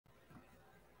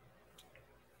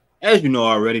as you know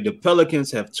already, the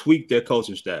Pelicans have tweaked their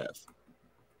coaching staff.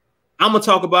 I'm gonna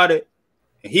talk about it,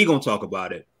 and he gonna talk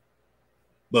about it.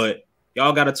 But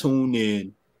y'all gotta tune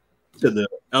in to the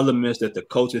elements that the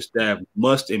coaching staff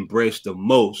must embrace the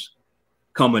most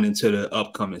coming into the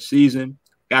upcoming season.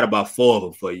 Got about 4 of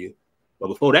them for you. But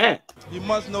before that, you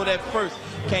must know that first.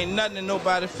 Can't nothing and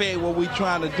nobody fade what we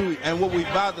trying to do and what we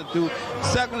about to do.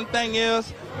 Second thing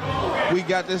is, we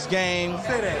got this game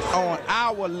on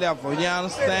our level. You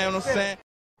understand what I'm saying?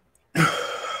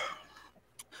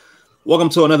 Welcome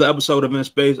to another episode of In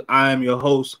Space. I am your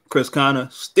host, Chris Connor,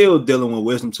 still dealing with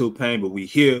wisdom tooth pain, but we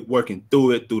here working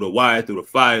through it, through the wire, through the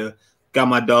fire. Got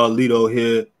my dog Lito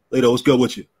here. Lito, what's good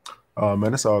with you? Oh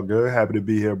man, it's all good. Happy to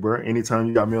be here, bro. Anytime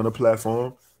you got me on the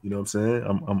platform, you know what I'm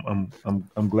saying?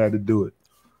 I'm glad to do it.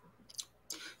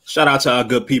 Shout out to our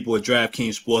good people at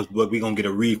DraftKings Sportsbook. We're gonna get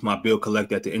a read from my bill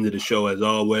collector at the end of the show, as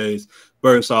always.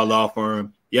 Birdsall Law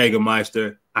Firm,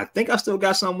 Jägermeister. I think I still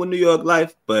got something with New York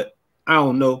Life, but I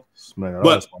don't know. Man,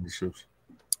 but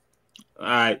all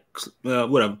right,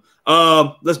 whatever.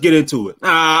 Let's get into it.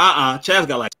 Chad's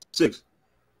got like 6.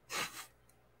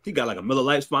 He got like a Miller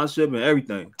Lite sponsorship and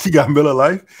everything. He got Miller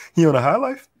Life? He on a High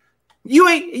Life? You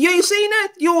ain't seen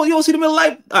that? You don't see the Miller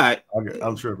Lite? All right.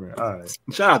 I'm sure, man. All right.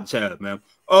 Shout out to Chad, man.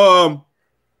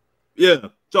 Yeah.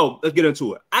 So let's get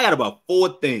into it. I got about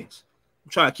 4 things.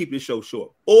 I'm trying to keep this show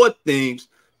short. 4 things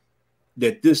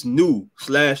that this new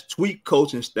 / tweak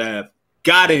coaching staff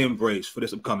gotta embrace for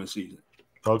this upcoming season.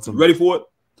 Talk to me. Ready for it?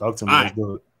 Talk to me. Let's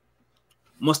do it.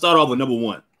 I'm gonna start off with number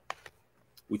 1.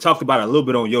 We talked about it a little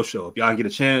bit on your show. If y'all get a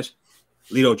chance,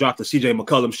 Lito dropped the CJ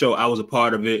McCollum show. I was a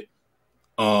part of it.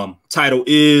 Title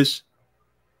is.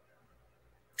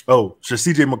 Oh, should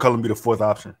CJ McCollum be the 4th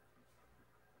option?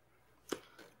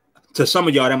 To some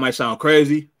of y'all, that might sound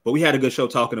crazy, but we had a good show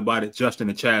talking about it. Justin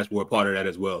and Chaz were a part of that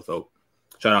as well. So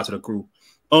shout out to the crew.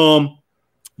 But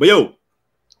yo,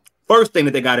 first thing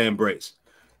that they got to embrace,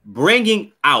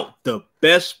 bringing out the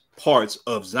best parts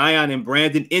of Zion and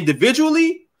Brandon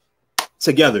individually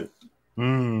together.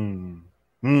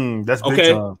 That's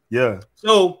big time. Yeah.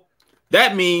 So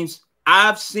that means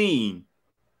I've seen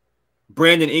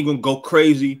Brandon Ingram go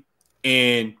crazy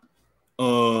and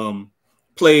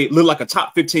look like a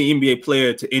top 15 NBA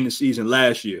player to end the season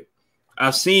last year.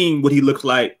 I've seen what he looked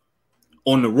like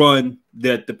on the run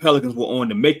that the Pelicans were on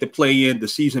to make the play-in the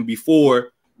season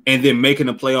before and then making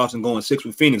the playoffs and going 6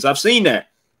 with Phoenix. I've seen that.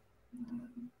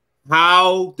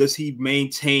 How does he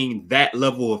maintain that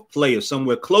level of play or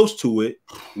somewhere close to it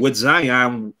with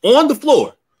Zion on the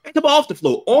floor? Off the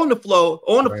floor, on the floor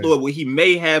where he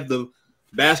may have the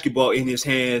basketball in his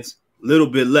hands a little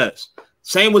bit less.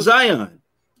 Same with Zion.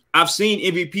 I've seen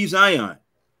MVP Zion.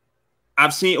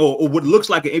 I've seen or what looks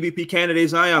like an MVP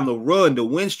candidate Zion, the run, the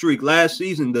win streak last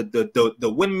season,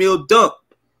 the windmill dunk.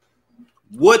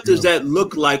 What does that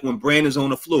look like when Brandon's on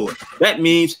the floor? That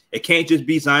means it can't just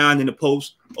be Zion in the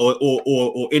post or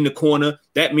in the corner.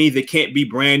 That means it can't be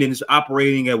Brandon's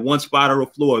operating at one spot of the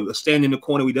floor, or standing in the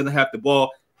corner where he doesn't have the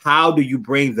ball. How do you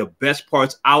bring the best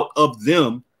parts out of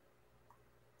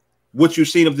what you've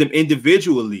seen of them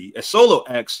individually as solo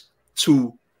acts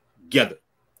together?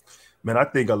 Man, I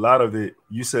think a lot of it,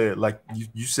 you said, like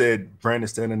you said, Brandon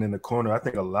standing in the corner. I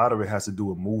think a lot of it has to do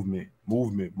with movement,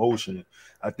 motion.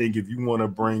 I think if you want to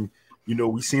bring,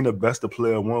 we seen the best of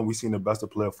player 1, we seen the best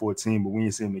of player 14, but we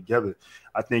ain't seen them together.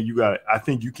 I think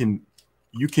you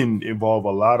can involve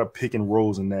a lot of pick and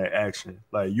rolls in that action.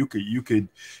 Like you could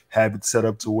have it set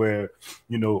up to where,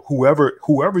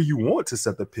 whoever you want to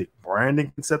set the pick.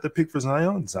 Brandon can set the pick for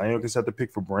Zion. Zion can set the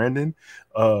pick for Brandon.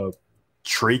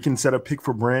 Trey can set a pick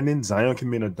for Brandon. Zion can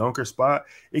be in a dunker spot.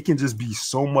 It can just be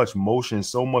so much motion,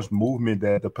 so much movement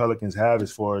that the Pelicans have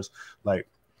as far as like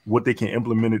what they can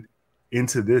implement it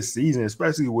into this season,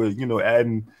 especially with,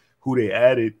 adding who they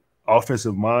added,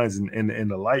 offensive minds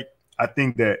and the like. I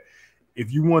think that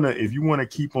if you want to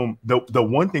keep them, the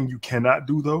one thing you cannot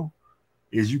do though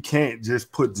is you can't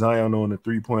just put Zion on the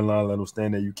 3-point line, let him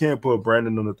stand there. You can't put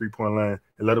Brandon on the 3-point line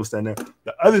and let him stand there.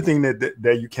 The other thing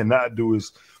that you cannot do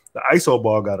is the ISO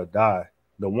ball got to die.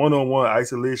 The one-on-one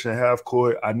isolation half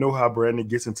court, I know how Brandon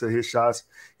gets into his shots,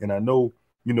 and I know,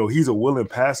 he's a willing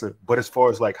passer, but as far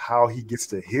as like how he gets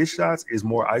to his shots is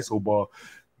more ISO ball.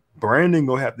 Brandon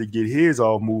gonna have to get his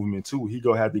off movement too. He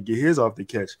gonna have to get his off the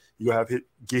catch. He gonna have to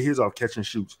get his off catch and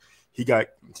shoots. He can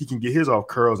get his off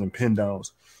curls and pin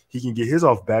downs. He can get his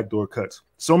off backdoor cuts.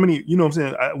 So many, you know what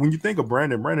I'm saying? When you think of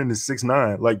Brandon is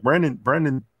 6'9". Like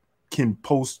Brandon can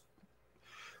post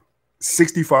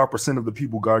 65% of the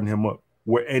people guarding him up.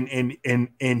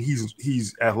 And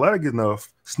he's athletic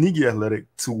enough, sneaky athletic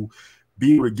to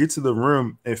be able to get to the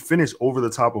rim and finish over the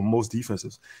top of most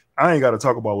defenses. I ain't got to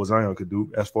talk about what Zion could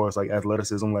do as far as like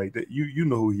athleticism, like that. You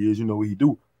know who he is, you know what he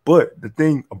do. But the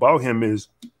thing about him is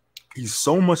he's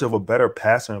so much of a better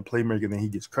passer and playmaker than he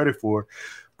gets credit for,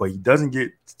 but he doesn't get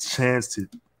a chance to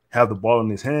have the ball in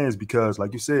his hands because,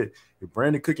 like you said, if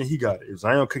Brandon cooking, he got it. If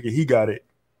Zion cooking, he got it.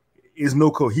 It's no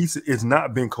cohesive. It's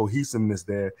not been cohesiveness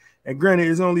there. And granted,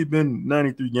 it's only been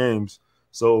 93 games,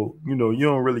 so you know you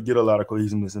don't really get a lot of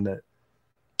cohesiveness in that.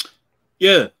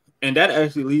 Yeah, and that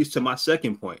actually leads to my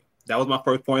second point. That was my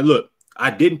first point. Look, I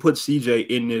didn't put CJ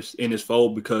in this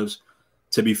fold because,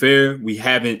 to be fair, we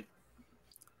haven't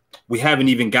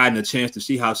even gotten a chance to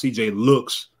see how CJ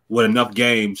looks with enough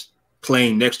games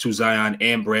playing next to Zion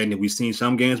and Brandon. We've seen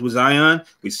some games with Zion.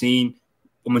 We've seen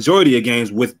a majority of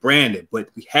games with Brandon, but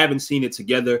we haven't seen it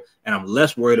together. And I'm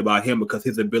less worried about him because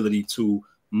his ability to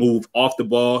move off the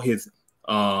ball, his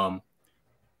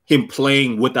him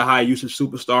playing with the high usage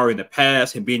superstar in the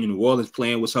past, him being in New Orleans,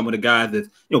 playing with some of the guys that,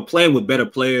 you know, playing with better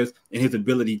players, and his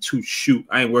ability to shoot.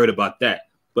 I ain't worried about that.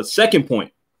 But second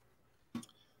point,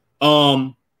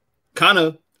 kind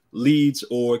of leads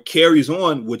or carries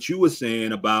on what you were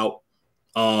saying about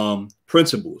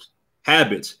principles,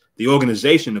 habits, the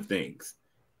organization of things,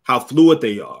 how fluid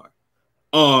they are,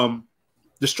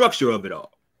 the structure of it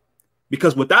all.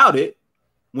 Because without it,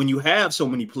 when you have so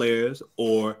many players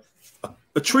or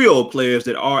a trio of players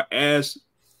that are as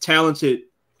talented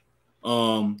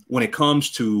when it comes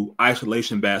to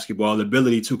isolation basketball, the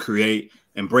ability to create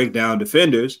and break down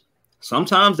defenders,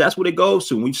 sometimes that's what it goes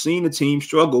to. We've seen the team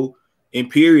struggle in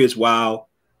periods while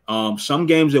some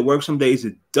games it works, some days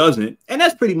it doesn't. And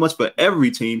that's pretty much for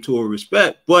every team to a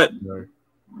respect. But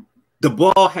the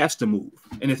ball has to move,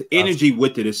 and it's energy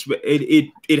with it.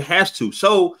 It has to.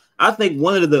 So I think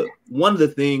one of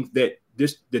the things that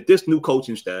this new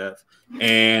coaching staff,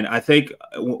 and I think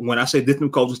when I say this new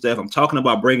coaching staff, I'm talking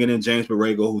about bringing in James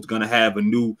Borrego, who's going to have a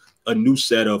new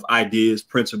set of ideas,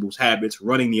 principles, habits,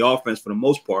 running the offense for the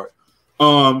most part.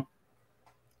 How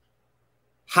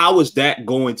is that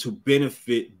going to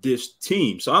benefit this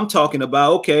team? So I'm talking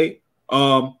about, okay,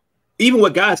 even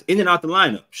with guys in and out the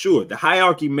lineup, sure, the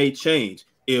hierarchy may change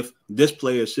if this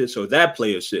player sits or that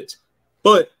player sits.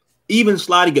 But even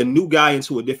sliding a new guy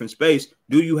into a different space,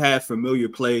 do you have familiar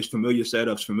plays, familiar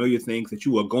setups, familiar things that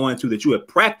you are going to, that you have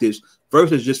practiced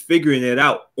versus just figuring it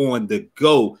out on the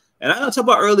go? And I'm not talking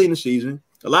about early in the season.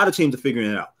 A lot of teams are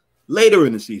figuring it out. Later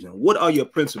in the season, what are your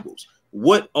principles?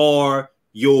 What are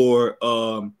your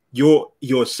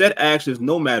set actions,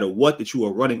 no matter what, that you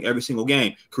are running every single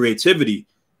game? Creativity.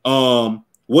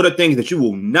 What are things that you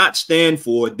will not stand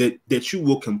for, that you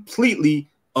will completely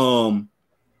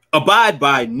abide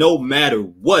by no matter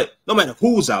what, no matter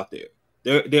who's out there?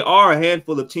 There are a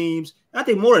handful of teams, I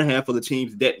think more than a handful of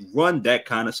teams, that run that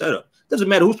kind of setup. Doesn't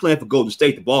matter who's playing for Golden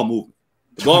State, the ball moving.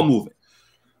 The ball moving.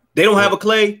 They don't have a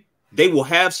Clay, they will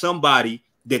have somebody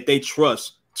that they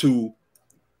trust to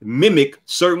mimic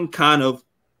certain kind of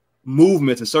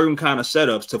movements and certain kind of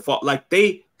setups to fall. Like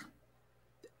they,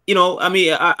 you know, I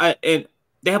mean, and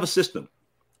they have a system.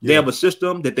 Yeah. They have a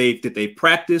system that they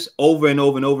practice over and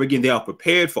over and over again. They are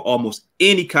prepared for almost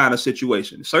any kind of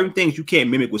situation. Certain things you can't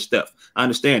mimic with Steph. I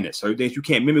understand that. Certain things you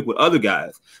can't mimic with other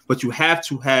guys, but you have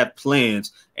to have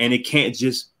plans, and it can't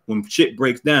just, when shit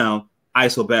breaks down,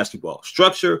 ISO basketball.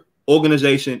 Structure,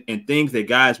 organization, and things that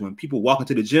guys, when people walk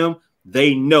into the gym,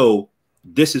 they know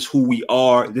this is who we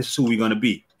are. This is who we're going to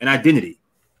be. An identity.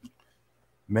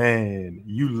 Man,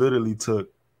 you literally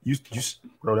took you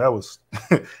bro, that was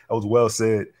that was well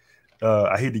said.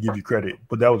 I hate to give you credit,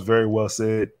 but that was very well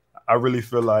said. I really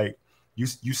feel like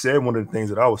you said one of the things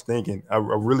that I was thinking. I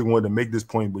really wanted to make this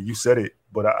point, but you said it.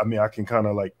 But I mean, I can kind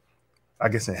of like, I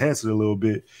guess, enhance it a little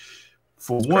bit.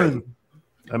 For one,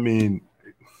 I mean,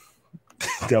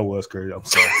 that was crazy. I'm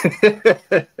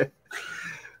sorry.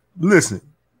 Listen,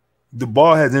 the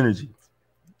ball has energy,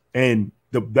 and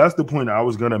that's the point I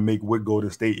was going to make with Golden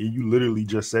State, and you literally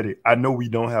just said it. I know we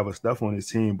don't have a Steph on his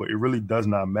team, but it really does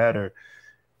not matter. It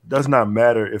does not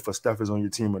matter if a Steph is on your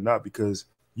team or not, because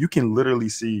you can literally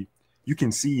see – you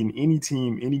can see in any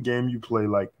team, any game you play,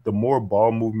 like the more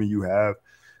ball movement you have,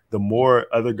 the more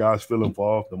other guys feel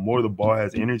involved, the more the ball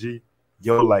has energy.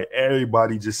 Yo, like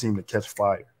everybody just seemed to catch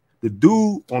fire. The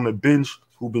dude on the bench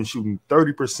who been shooting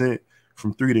 30%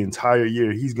 from three the entire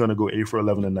year, he's going to go 8 for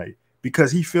 11 tonight,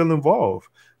 because he feel involved.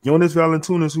 Jonas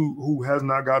Valanciunas, who has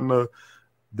not gotten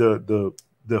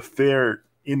the fair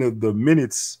end of the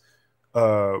minutes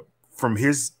from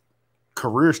his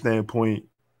career standpoint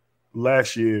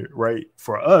last year, right?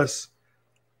 For us,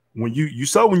 when you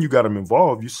saw when you got him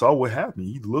involved, you saw what happened.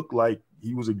 He looked like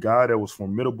He was a guy that was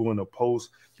formidable in the post.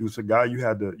 He was a guy you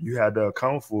had to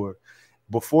account for.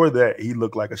 Before that, he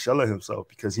looked like a shell of himself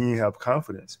because he didn't have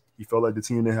confidence. He felt like the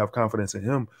team didn't have confidence in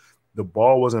him. The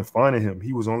ball wasn't finding him.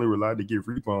 He was only relied to get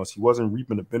rebounds. He wasn't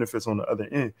reaping the benefits on the other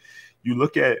end. You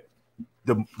look at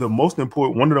the most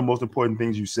important, one of the most important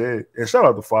things you said, and shout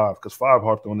out to Five, because Five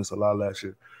harped on this a lot last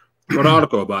year. Wrote an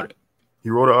article about it. He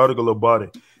wrote an article about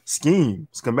it.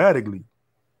 Schematically.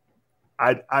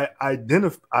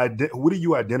 What do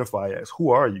you identify as? Who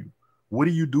are you? What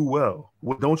do you do well?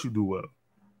 What don't you do well?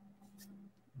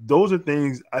 Those are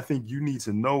things I think you need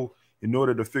to know in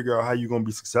order to figure out how you're going to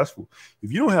be successful.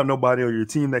 If you don't have nobody on your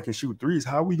team that can shoot threes,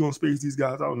 how are we going to space these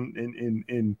guys out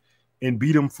and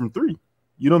beat them from three?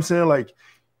 You know what I'm saying? Like,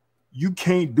 you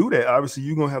can't do that. Obviously,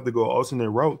 you're going to have to go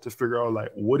alternate route to figure out, like,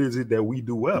 what is it that we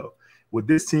do well? With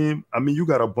this team, I mean, you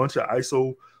got a bunch of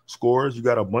ISO scorers. You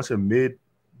got a bunch of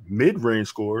mid-range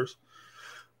scorers.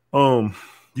 You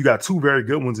got two very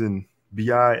good ones in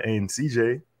BI and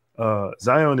CJ.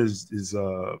 Zion is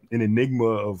an enigma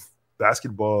of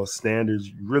basketball standards.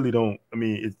 You really don't. I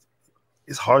mean,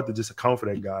 it's hard to just account for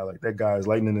that guy. Like, that guy is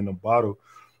lightning in a bottle.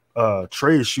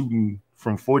 Trey is shooting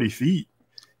from 40 feet.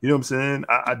 You know what I'm saying?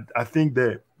 I think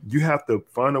that you have to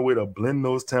find a way to blend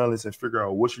those talents and figure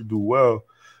out what you do well,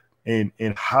 and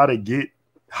how to get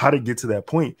to that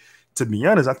point. To be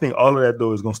honest, I think all of that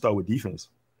though is going to start with defense.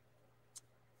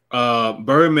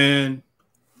 Birdman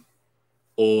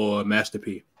or Master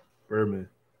P? Birdman.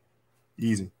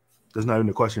 Easy. That's not even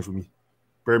a question for me.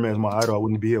 Birdman's my idol. I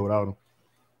wouldn't be here without him.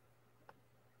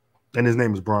 And his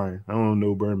name is Brian. I don't know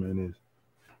who Birdman is.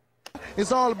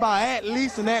 It's all about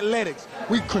athletes and athletics.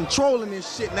 We controlling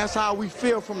this shit, and that's how we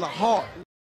feel from the heart.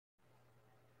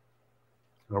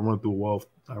 I run through a wall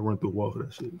for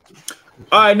that shit.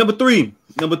 All right, number three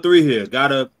here.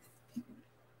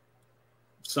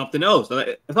 Something else.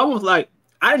 It's almost like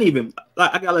I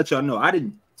gotta let y'all know, I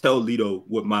didn't tell Lito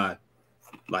what my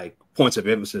points of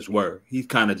emphasis were. He's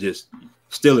kind of just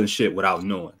stealing shit without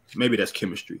knowing. Maybe that's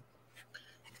chemistry.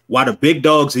 While the big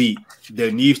dogs eat,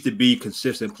 there needs to be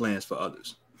consistent plans for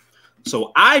others.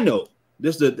 So I know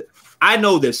that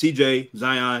CJ,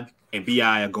 Zion, and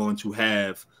BI are going to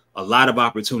have a lot of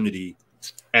opportunity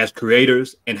as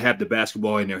creators and have the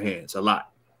basketball in their hands a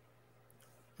lot.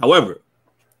 However,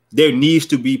 there needs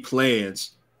to be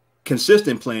plans,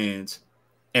 consistent plans,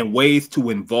 and ways to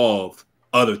involve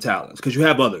other talents, because you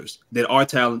have others that are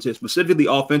talented, specifically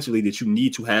offensively, that you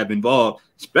need to have involved,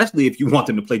 especially if you want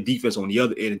them to play defense on the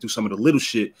other end and do some of the little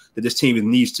shit that this team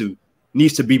needs to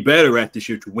be better at this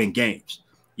year to win games.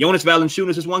 Jonas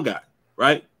Valanciunas is one guy,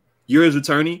 right? You're his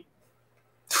attorney.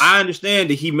 I understand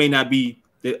that he may not be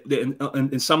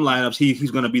in some lineups.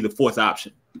 He's going to be the fourth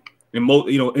option. In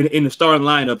the starting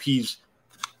lineup, he's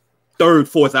third,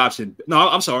 fourth option. No,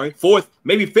 I'm sorry, fourth,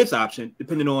 maybe fifth option,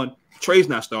 depending on Trey's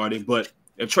not starting. But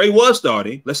if Trey was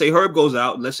starting, let's say Herb goes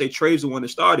out, let's say Trey's the one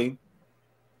that's starting.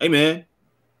 Hey man,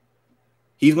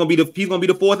 he's gonna be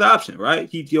the fourth option, right?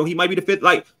 He might be the fifth.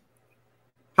 Like,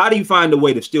 how do you find a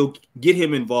way to still get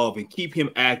him involved and keep him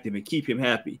active and keep him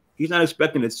happy? He's not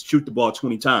expecting to shoot the ball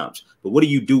 20 times, but what do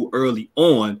you do early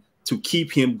on to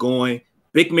keep him going?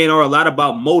 Big men are a lot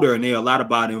about motor, and they're a lot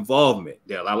about involvement.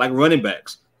 They're a lot like running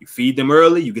backs. You feed them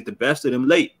early, you get the best of them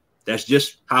late. That's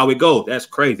just how it goes. That's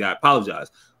crazy. I apologize.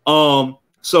 But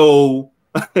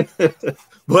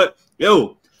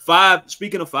Five,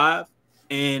 speaking of Five,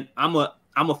 and I'm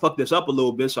a fuck this up a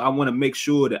little bit, so I want to make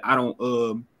sure that I don't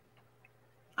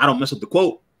mess up the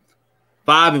quote.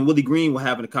 Five and Willie Green were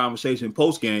having a conversation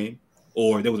post game,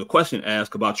 or there was a question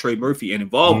asked about Trey Murphy and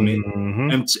involvement.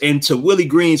 Mm-hmm. And to Willie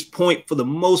Green's point, for the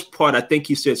most part, I think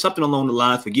he said something along the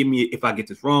lines, forgive me if I get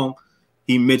this wrong,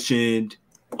 he mentioned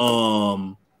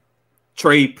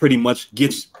Trey pretty much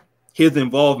gets his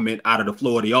involvement out of the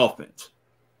floor of the offense.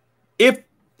 If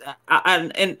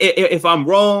I'm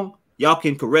wrong, y'all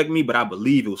can correct me, but I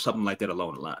believe it was something like that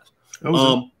along the lines.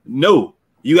 No,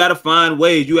 you got to find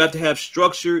ways. You have to have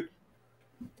structured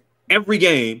every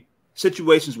game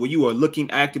situations where you are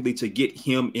looking actively to get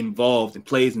him involved in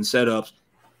plays and setups,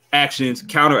 actions,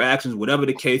 counter actions, whatever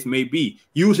the case may be.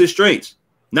 Use his strengths,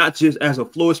 not just as a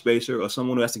floor spacer or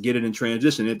someone who has to get it in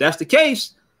transition. If that's the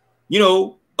case,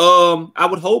 I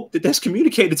would hope that that's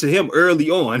communicated to him early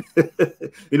on.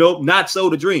 Not so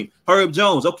the dream. Herb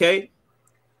Jones, okay,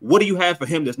 what do you have for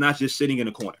him that's not just sitting in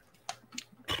a corner?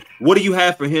 What do you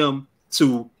have for him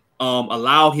to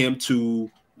allow him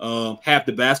to have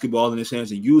the basketball in his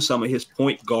hands and use some of his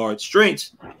point guard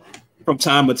strengths from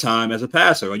time to time as a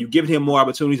passer? Are you giving him more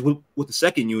opportunities with the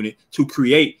second unit to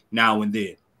create now and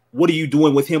then? What are you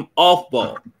doing with him off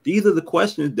ball? These are the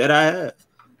questions that I have.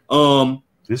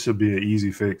 This should be an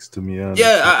easy fix to me. Honestly.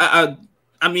 Yeah,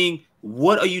 I mean,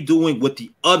 what are you doing with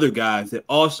the other guys that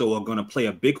also are going to play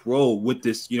a big role with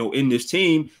this, in this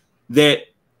team that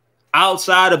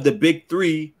outside of the big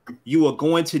three, you are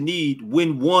going to need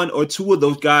when one or two of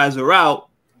those guys are out?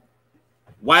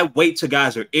 Why wait till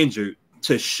guys are injured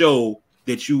to show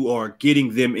that you are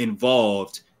getting them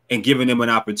involved and giving them an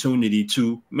opportunity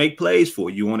to make plays for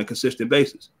you on a consistent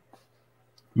basis?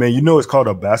 Man, it's called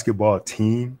a basketball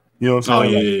team. You know what I'm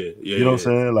saying? Oh, yeah. You know what I'm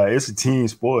saying? Like, it's a team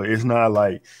sport. It's not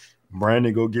like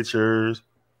Brandon, go get yours.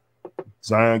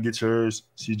 Zion, get yours.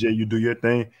 CJ, you do your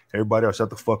thing. Everybody else,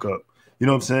 shut the fuck up. You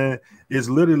know what I'm saying? It's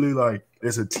literally like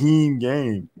it's a team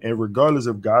game. And regardless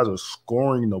if guys are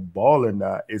scoring the ball or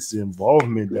not, it's the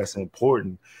involvement that's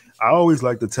important. I always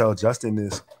like to tell Justin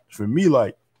this. For me,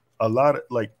 like, a lot of,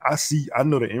 like, I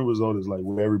know the end result is like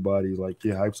where everybody's like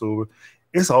get hypes over.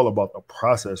 It's all about the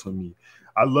process for me.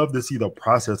 I love to see the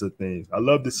process of things. I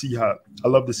love to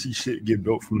see shit get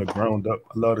built from the ground up.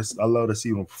 I love to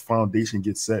see the foundation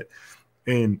get set.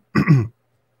 And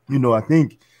I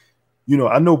think,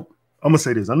 I know I'm gonna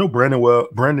say this. I know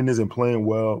Brandon isn't playing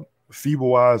well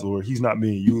FIBA-wise, or he's not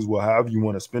being used well, however you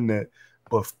want to spin that.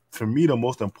 But for me, the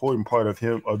most important part of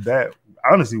that,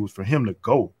 honestly, was for him to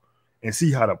go and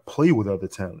see how to play with other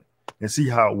talent. And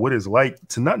see what it's like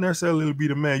to not necessarily be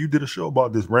the man. You did a show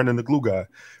about this, Brandon the glue guy,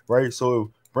 right? So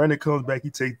if Brandon comes back,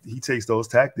 he takes those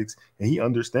tactics and he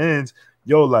understands,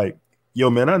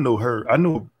 man, I know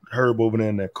Herb over there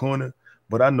in that corner,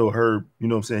 but I know Herb, you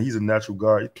know what I'm saying? He's a natural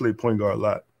guard. He played point guard a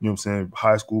lot, you know what I'm saying?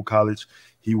 High school, college,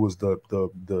 he was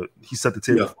he set the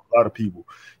table for a lot of people.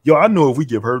 I know if we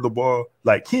give Herb the ball,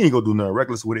 like, he ain't gonna do nothing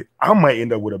reckless with it. I might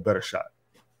end up with a better shot.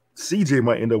 CJ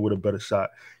might end up with a better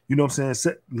shot. You know what I'm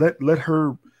saying? Let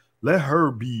her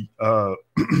be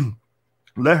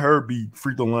let her be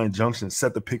free throw line junction,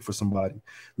 set the pick for somebody.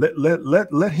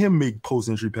 Let him make post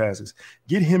entry passes.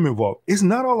 Get him involved. It's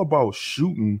not all about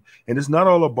shooting, and it's not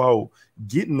all about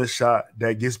getting the shot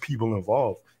that gets people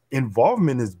involved.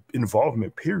 Involvement is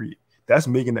involvement, period. That's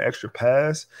making the extra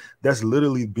pass. That's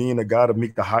literally being a guy to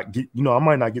make the I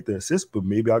might not get the assist, but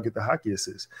maybe I'll get the hockey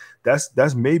assist.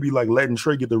 That's maybe like letting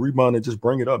Trey get the rebound and just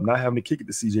bring it up, not having to kick it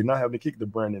to CJ, not having to kick it to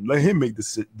Brandon. Let him make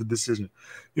the decision.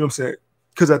 You know what I'm saying?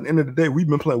 Because at the end of the day,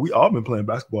 we all been playing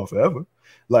basketball forever.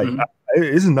 Like,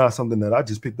 this is not something that I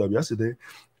just picked up yesterday.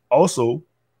 Also,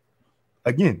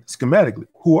 again, schematically,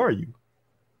 who are you?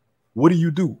 What do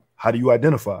you do? How do you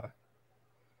identify?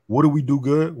 What do we do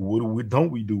good? What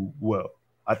don't we do well?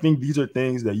 I think these are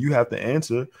things that you have to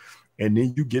answer, and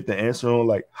then you get the answer on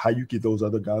like how you get those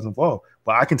other guys involved.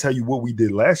 But I can tell you what we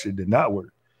did last year did not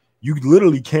work. You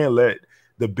literally can't let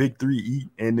the big three eat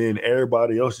and then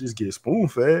everybody else just get spoon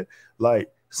fed. Like,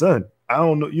 son, I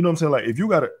don't know. You know what I'm saying? Like, if you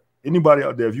got anybody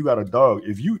out there, if you got a dog,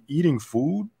 if you eating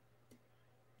food,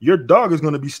 your dog is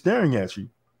going to be staring at you.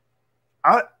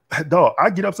 I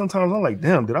get up sometimes. I'm like,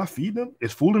 damn, did I feed them?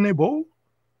 Is food in their bowl?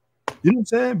 You know what I'm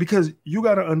saying? Because you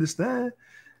got to understand,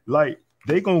 like,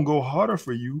 they going to go harder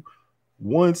for you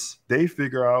once they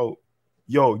figure out,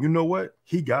 you know what?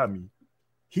 He got me.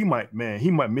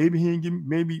 Maybe he ain't give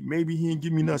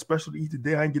me nothing special to eat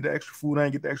today. I ain't get the extra food. I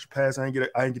ain't get the extra pass. I ain't get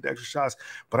the extra shots.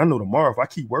 But I know tomorrow if I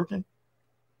keep working,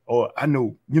 or I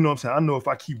know, you know what I'm saying? I know if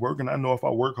I keep working, I know if I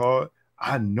work hard,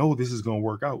 I know this is going to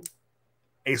work out.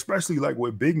 Especially like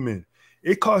with big men.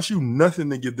 It costs you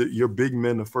nothing to give your big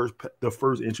men the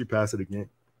first entry pass of the game.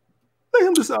 Let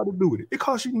him decide to do with it. It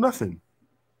costs you nothing.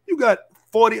 You got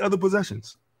 40 other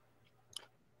possessions.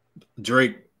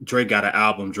 Drake got an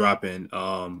album dropping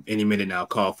any minute now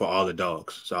called For All the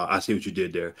Dogs. So I see what you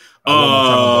did there.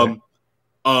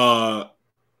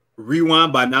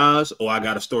 Rewind by Nas or I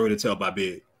Got a Story to Tell by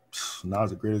Big?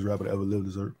 Nas the greatest rapper to ever live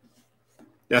this earth.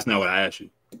 That's not what I asked you.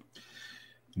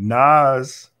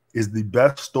 Nas is the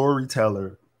best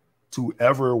storyteller to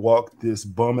ever walk this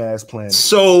bum-ass planet.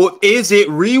 So is it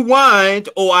Rewind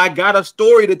or I Got a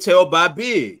Story to Tell by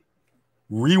Big?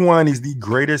 Rewind is the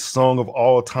greatest song of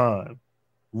all time.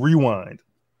 Rewind.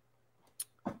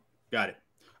 Got it.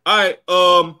 All right.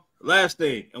 Last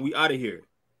thing, and we out of here.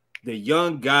 The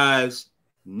young guys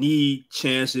need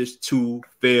chances to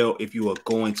fail if you are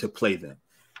going to play them.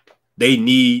 They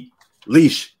need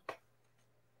leash.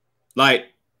 Like,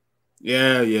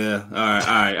 yeah. All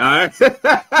right.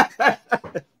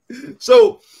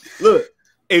 So, look,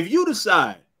 if you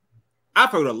decide, I've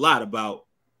heard a lot about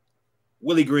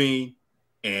Willie Green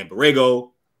and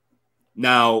Borrego.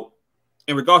 Now,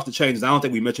 in regards to changes, I don't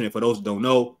think we mentioned it for those who don't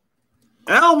know.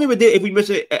 And I don't remember if we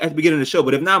mentioned it at the beginning of the show,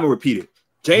 but if not, I'm going to repeat it.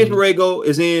 James Borrego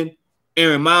is in.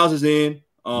 Aaron Miles is in.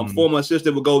 former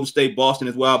assistant with Golden State, Boston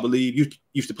as well, I believe.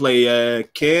 Used to play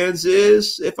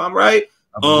Kansas, if I'm right.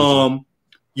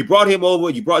 You brought him over.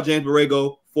 You brought James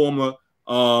Borrego, former.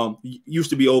 Used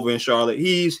to be over in Charlotte.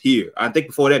 He's here. I think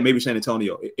before that, maybe San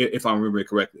Antonio, if I remember it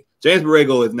correctly. James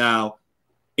Borrego is now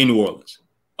in New Orleans.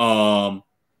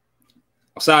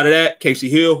 Outside of that, Casey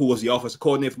Hill, who was the offensive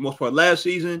coordinator for the most part last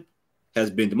season,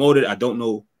 has been demoted. I don't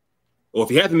know, or if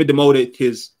he hasn't been demoted,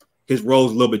 his role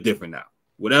is a little bit different now.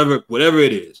 Whatever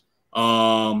it is.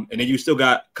 And then you still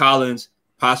got Collins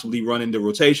possibly running the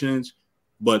rotations,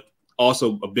 but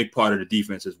also a big part of the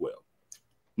defense as well.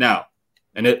 Now,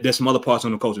 and there's some other parts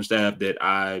on the coaching staff that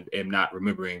I am not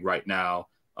remembering right now.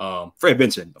 Fred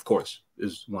Benson, of course,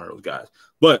 is one of those guys.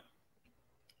 But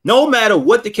no matter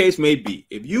what the case may be,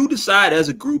 if you decide as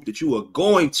a group that you are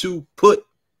going to put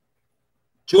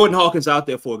Jordan Hawkins out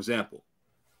there, for example,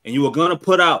 and you are going to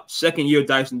put out second-year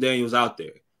Dyson Daniels out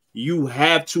there, you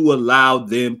have to allow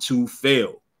them to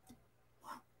fail.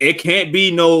 It can't be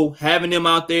no having them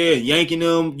out there and yanking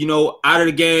them, out of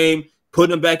the game,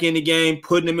 putting them back in the game,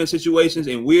 putting them in situations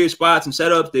in weird spots and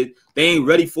setups that they ain't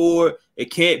ready for.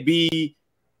 It can't be,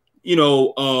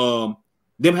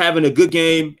 them having a good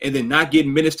game and then not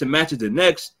getting minutes to match it the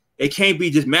next. It can't be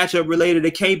just matchup related.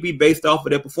 It can't be based off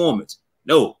of their performance.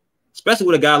 No, especially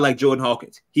with a guy like Jordan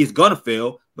Hawkins. He's going to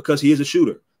fail because he is a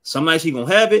shooter. Some nights he's going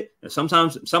to have it, and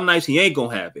some nights he ain't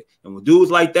going to have it. And with dudes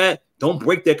like that, don't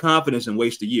break their confidence and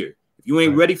waste a year. If you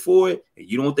ain't ready for it and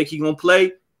you don't think he's going to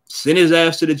play, send his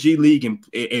ass to the G League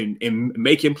and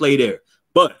make him play there.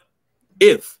 But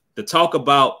if the talk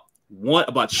about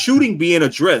shooting being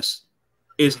addressed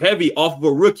is heavy off of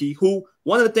a rookie who,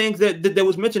 one of the things that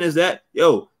was mentioned is that,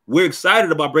 we're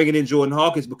excited about bringing in Jordan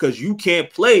Hawkins because you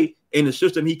can't play in the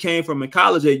system he came from in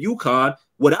college at UConn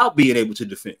without being able to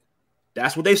defend.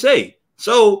 That's what they say.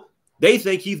 So they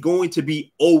think he's going to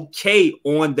be okay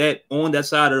on that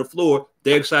side of the floor.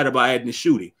 They're excited about adding the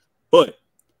shooting. But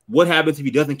what happens if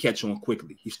he doesn't catch on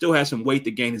quickly? He still has some weight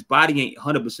to gain. His body ain't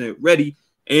 100% ready,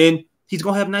 and he's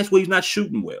going to have nights where he's not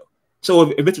shooting well.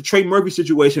 So if it's a Trey Murphy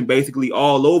situation basically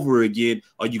all over again,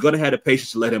 are you going to have the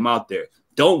patience to let him out there?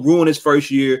 Don't ruin his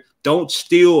first year. Don't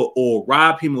steal or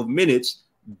rob him of minutes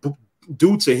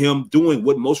due to him doing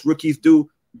what most rookies do.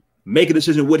 Make a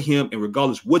decision with him, and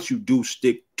regardless what you do,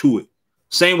 stick to it.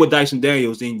 Same with Dyson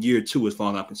Daniels in year 2 as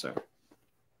far as I'm concerned.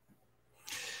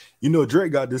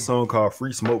 Drake got this song called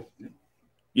Free Smoke.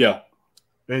 Yeah.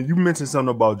 And you mentioned something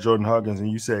about Jordan Hawkins,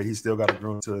 and you said he still got to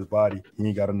grow into his body. He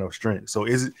ain't got enough strength. So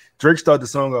is it Drake started the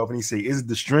song off and he said, is it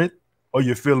the strength or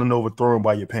you're feeling overthrown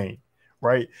by your pain?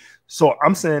 Right? So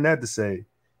I'm saying that to say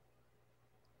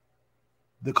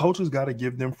the coaches got to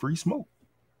give them free smoke.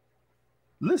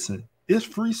 Listen, it's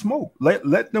free smoke.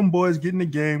 Let them boys get in the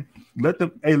game. Let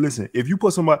them, hey, listen, if you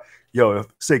put somebody,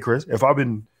 say Chris, if I've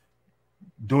been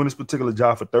doing this particular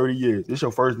job for 30 years, it's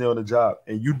your first day on the job,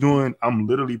 and I'm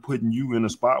literally putting you in a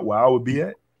spot where I would be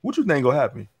at, what you think gonna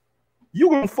happen? You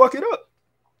gonna fuck it up.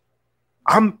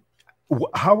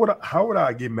 How would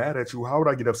I get mad at you? How would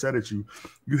I get upset at you?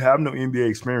 You have no NBA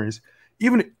experience.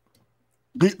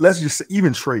 Let's just say,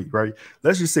 even Trey, right?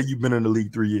 Let's just say you've been in the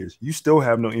league 3 years. You still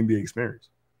have no NBA experience.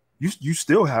 You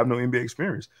still have no NBA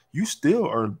experience. You still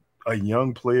are a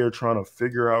young player trying to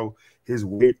figure out his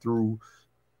way through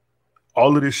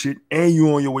all of this shit, and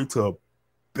you on your way to a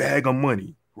bag of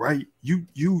money, right?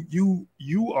 You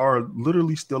are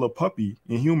literally still a puppy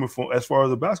in human form as far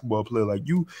as a basketball player. Like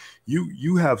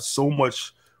you have so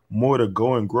much more to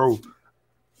go and grow.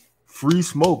 Free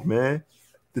smoke, man.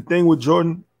 The thing with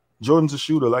Jordan's a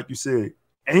shooter, like you said,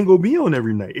 ain't gonna be on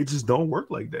every night. It just don't work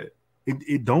like that.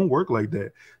 It don't work like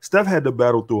that. Steph had to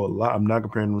battle through a lot. I'm not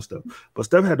comparing him to Steph, but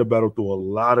Steph had to battle through a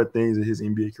lot of things in his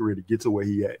NBA career to get to where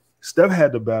he at. Steph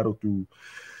had to battle through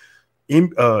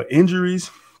injuries,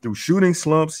 through shooting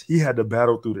slumps. He had to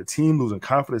battle through the team losing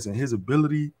confidence in his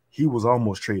ability. He was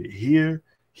almost traded here.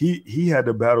 He had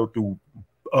to battle through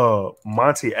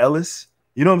Monte Ellis.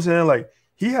 You know what I'm saying? Like,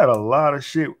 he had a lot of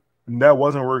shit that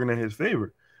wasn't working in his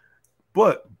favor.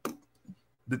 But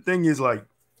the thing is, like,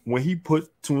 when he put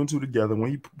 2 and 2 together,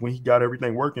 when he got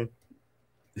everything working,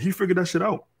 he figured that shit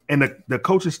out. And the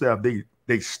coaching staff,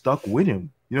 they stuck with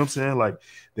him. You know what I'm saying? Like,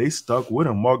 they stuck with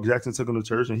him. Mark Jackson took him to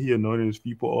church and he anointed his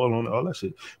people all that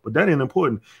shit. But that ain't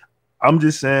important. I'm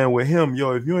just saying with him,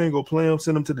 if you ain't gonna play him,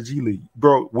 send him to the G League.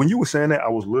 Bro, when you were saying that, I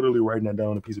was literally writing that down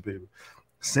on a piece of paper.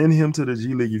 Send him to the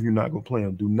G League if you're not gonna play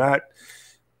him.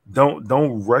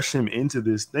 Don't rush him into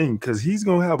this thing, because he's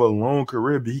gonna have a long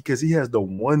career because he has the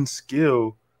one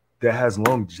skill that has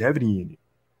longevity in it.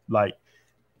 Like,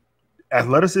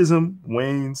 athleticism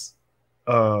wanes,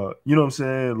 you know what I'm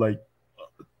saying? Like,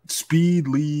 speed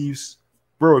leaves,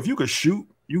 bro, if you could shoot,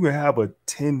 you can have a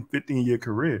 10, 15-year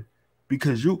career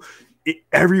because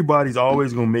everybody's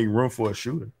always going to make room for a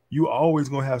shooter. You always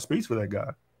going to have space for that guy.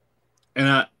 And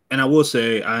I will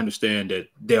say, I understand that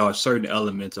there are certain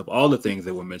elements of all the things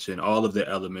that were mentioned, all of the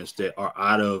elements that are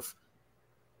out of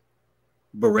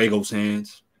Borrego's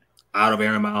hands, out of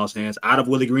Aaron Miles' hands, out of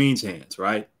Willie Green's hands,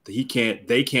 right? They can't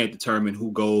determine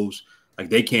who goes. Like,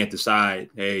 they can't decide,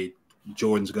 hey,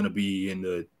 Jordan's going to be in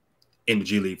the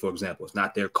G League, for example. It's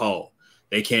not their call.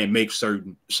 They can't make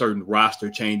certain roster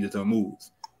changes or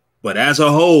moves. But as a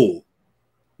whole,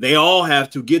 they all have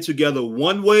to get together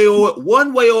one way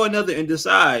or another and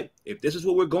decide if this is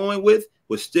what we're going with,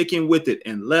 we're sticking with it.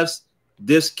 Unless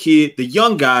this kid, the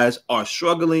young guys are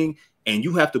struggling and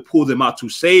you have to pull them out to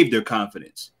save their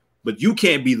confidence. But you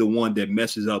can't be the one that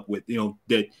messes up with,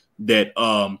 that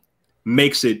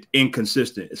makes it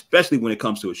inconsistent, especially when it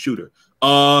comes to a shooter.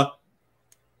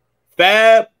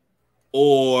 Fab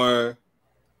or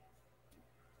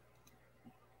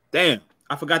damn,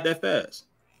 I forgot that fast.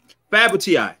 Fab or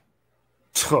T.I.?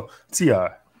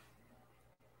 T.I.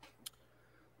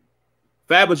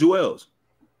 Fab or Joel's?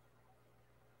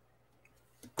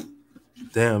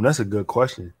 Damn, that's a good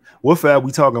question. What Fab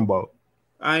we talking about?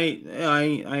 I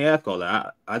ain't ask all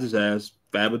that. I just asked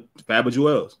Fab or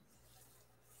Joel's.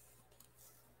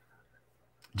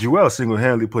 Joel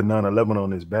single-handedly put 9/11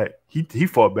 on his back. He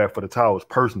fought back for the towers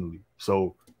personally.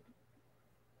 So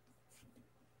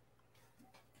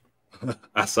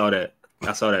I saw that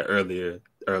earlier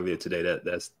today.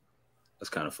 That's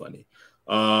kind of funny.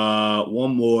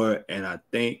 One more, and I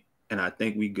think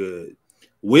we good.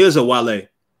 Wiz or Wale?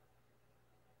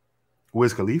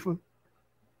 Wiz Khalifa?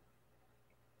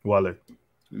 Wale.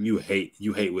 You hate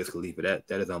Wiz Khalifa.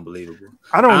 That is unbelievable.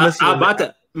 I don't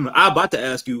necessarily. I'm about to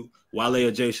ask you Wale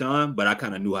or Jay Sean, but I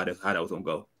kind of knew how that was gonna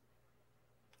go.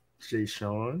 Jay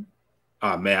Sean.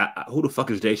 Oh man, who the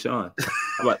fuck is Jay Sean?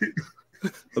 How about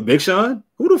Big Sean?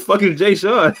 Who the fuck is Jay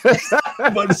Sean?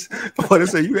 I'm about to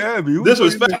say you have me.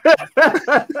 Disrespect.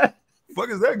 Fuck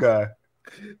is that guy?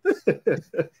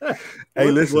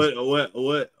 Hey, listen. What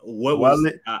Wale,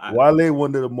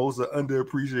 one of the most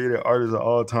underappreciated artists of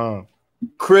all time.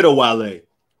 Critter Wale.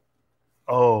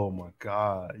 Oh my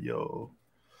God, yo.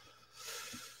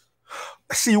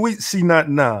 See, not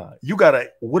you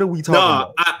gotta. What are we talking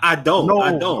about? I don't.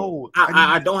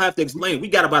 I don't have to explain. We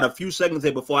got about a few seconds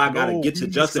here before I gotta get to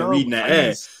Justin reading the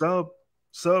ad. Sub.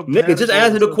 Nigga, just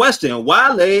answer the question.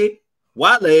 Wale,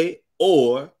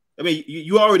 or I mean,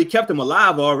 you already kept him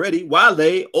alive already.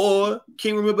 Wale or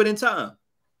King Remembered in Time.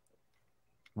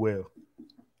 Well.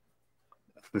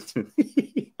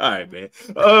 All right, man.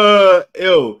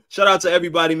 Shout out to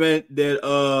everybody, man,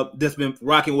 that's been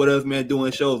rocking with us, man,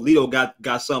 doing shows. Lito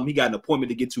got something. He got an appointment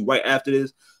to get to right after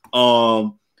this. You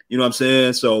know what I'm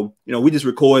saying? So, we just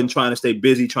recording, trying to stay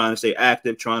busy, trying to stay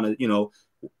active, trying to,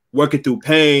 working through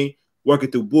pain, working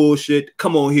through bullshit.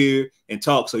 Come on here and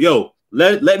talk. So,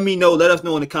 let me know, let us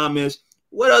know in the comments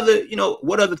what other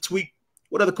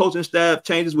coaching staff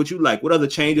changes would you like? What other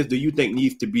changes do you think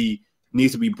needs to be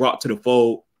brought to the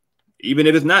fold, even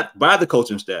if it's not by the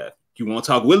coaching staff? You want to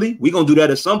talk Willie? We're going to do that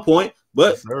at some point,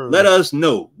 but let us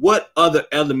know what other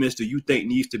elements do you think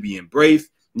needs to be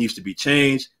embraced, needs to be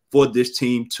changed for this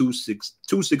team to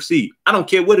succeed. I don't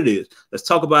care what it is. Let's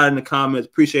talk about it in the comments.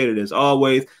 Appreciate it as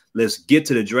always. Let's get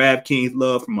to the DraftKings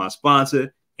love from our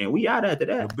sponsor, and we out after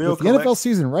that. With the NFL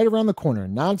season right around the corner,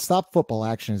 nonstop football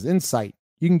action is in sight.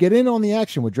 You can get in on the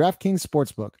action with DraftKings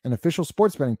Sportsbook, an official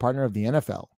sports betting partner of the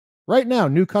NFL. Right now,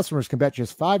 new customers can bet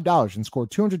just $5 and score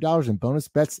 $200 in bonus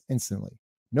bets instantly.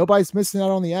 Nobody's missing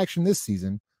out on the action this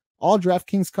season. All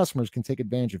DraftKings customers can take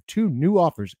advantage of 2 new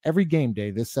offers every game day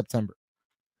this September.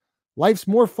 Life's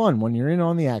more fun when you're in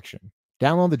on the action.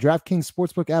 Download the DraftKings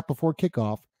Sportsbook app before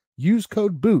kickoff. Use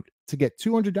code BOOT to get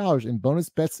 $200 in bonus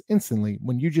bets instantly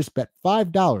when you just bet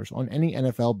 $5 on any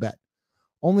NFL bet.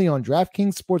 Only on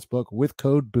DraftKings Sportsbook with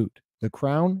code BOOT. The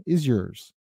crown is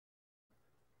yours.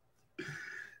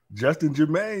 Justin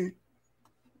Jermaine.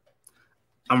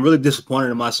 I'm really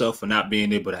disappointed in myself for not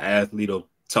being able to ask Lito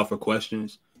tougher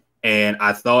questions. And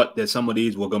I thought that some of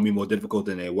these were going to be more difficult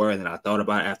than they were. And then I thought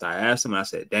about it after I asked him. And I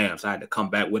said, damn, so I had to come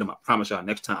back with him. I promise y'all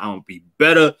next time I'm going to be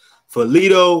better. For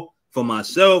Lito, for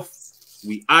myself,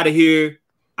 we out of here.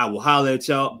 I will holler at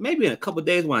y'all maybe in a couple of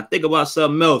days when I think about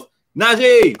something else.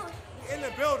 Najee. In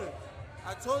the building.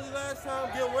 I told you last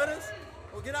time, get with us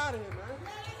or get out of here, man.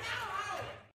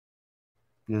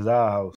 This is our house.